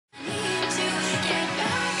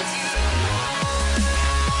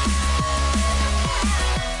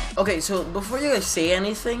Okay, so before you guys say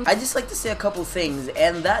anything, I just like to say a couple things,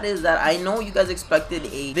 and that is that I know you guys expected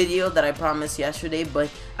a video that I promised yesterday,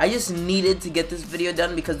 but I just needed to get this video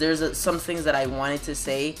done because there's some things that I wanted to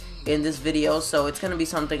say in this video, so it's gonna be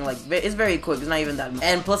something like, it's very quick, it's not even that much.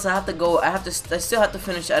 And plus I still have to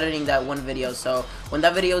finish editing that one video, so when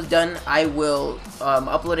that video is done, I will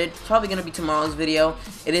upload it. It's probably gonna be tomorrow's video.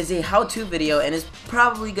 It is a how-to video, and it's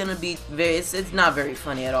probably gonna be it's not very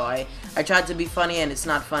funny at all. I tried to be funny and it's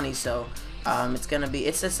not funny, so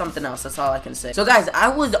it's just something else. That's all I can say. So guys, I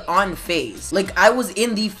was on Faze. Like, I was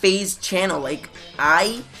in the Faze channel. Like,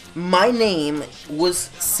 my name was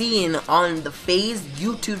seen on the Faze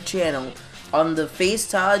YouTube channel, on the Faze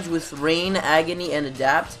Taj with Rain, Agony, and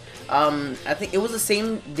Adapt. I think it was the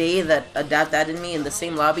same day that Adapt added me in the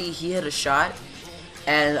same lobby. He hit a shot,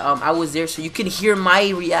 and I was there, so you can hear my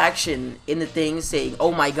reaction in the thing saying,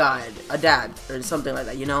 "Oh my God, Adapt," or something like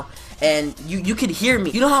that, you know. And you could hear me.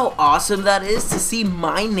 You know how awesome that is to see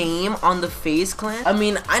my name on the Faze clan? I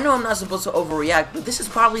mean, I know I'm not supposed to overreact, but this is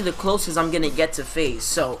probably the closest I'm gonna get to Faze.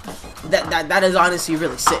 So that is honestly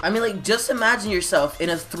really sick. I mean, like, just imagine yourself in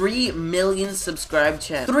a 3 million subscribed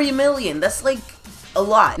channel. 3 million. That's like a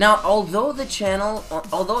lot. Now, although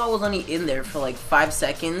I was only in there for like 5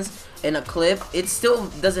 seconds in a clip, it still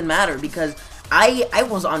doesn't matter because I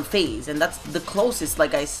was on Faze, and that's the closest,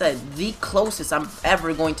 like I said, the closest I'm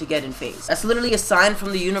ever going to get in Faze. That's literally a sign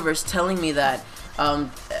from the universe telling me that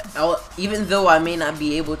even though I may not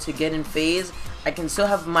be able to get in Faze, I can still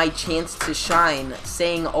have my chance to shine,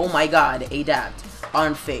 saying, "Oh my God, Adapt,"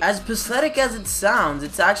 on Faze. As pathetic as it sounds,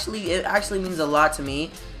 it actually means a lot to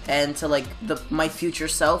me and to like my future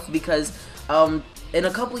self, because in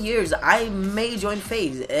a couple years I may join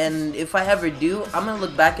Faze, and if I ever do, I'm gonna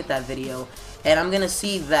look back at that video and I'm gonna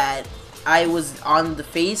see that I was on the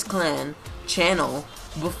Faze clan channel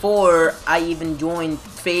before I even joined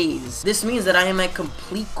Faze. This means that I am a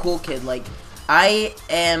complete cool kid. Like, I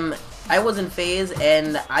was in Faze,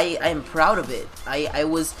 and I am proud of it.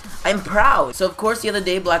 I'm proud. So of course the other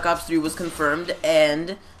day Black Ops 3 was confirmed,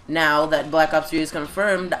 and now that Black Ops 3 is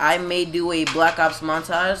confirmed, I may do a Black Ops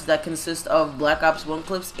montage that consists of Black Ops 1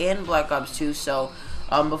 clips and Black Ops 2. So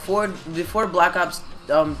before Black Ops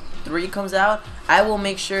 3 comes out, I will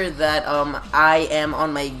make sure that I am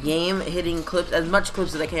on my game hitting clips, as much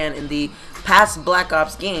clips as I can in the past Black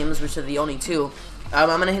Ops games, which are the only 2.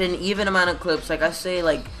 I'm gonna hit an even amount of clips, like I say,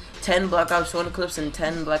 like 10 Black Ops 1 clips and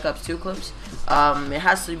 10 Black Ops 2 clips. It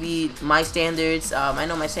has to be my standards. I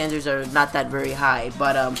know my standards are not that very high,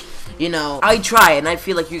 but you know, I try, and I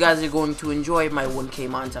feel like you guys are going to enjoy my 1K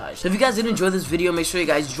montage. So if you guys did enjoy this video, make sure you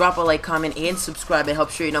guys drop a like, comment, and subscribe. It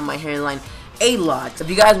helps straighten up my hairline a lot. If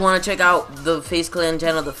you guys want to check out the Faze clan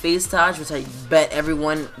channel, the Faze Taj, which I bet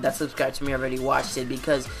everyone that subscribed to me already watched it,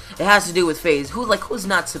 because it has to do with Faze. Who's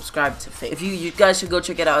not subscribed to Faze? If you guys should go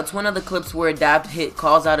check it out. It's one of the clips where Adapt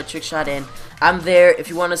calls out a trick shot, and I'm there. If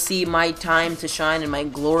you want to see my time to shine and my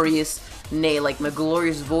glorious my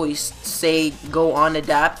glorious voice say "Go on,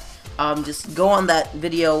 Adapt," just go on that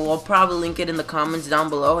video. I'll probably link it in the comments down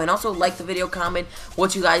below, and also like the video, comment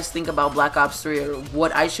what you guys think about Black Ops 3, or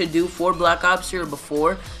what I should do for Black Ops 3 or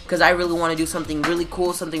before, because I really want to do something really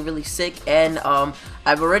cool, something really sick. And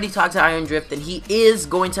I've already talked to Iron Drift, and he is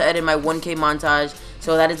going to edit my 1K montage,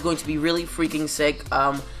 so that is going to be really freaking sick.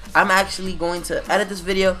 I'm actually going to edit this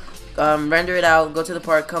video, render it out, go to the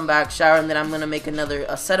park, come back, shower, and then I'm gonna make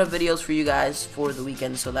a set of videos for you guys for the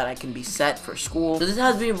weekend so that I can be set for school. So this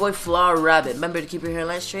has been your boy Flaw Rabbit. Remember to keep your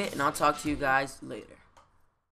hairline straight, and I'll talk to you guys later.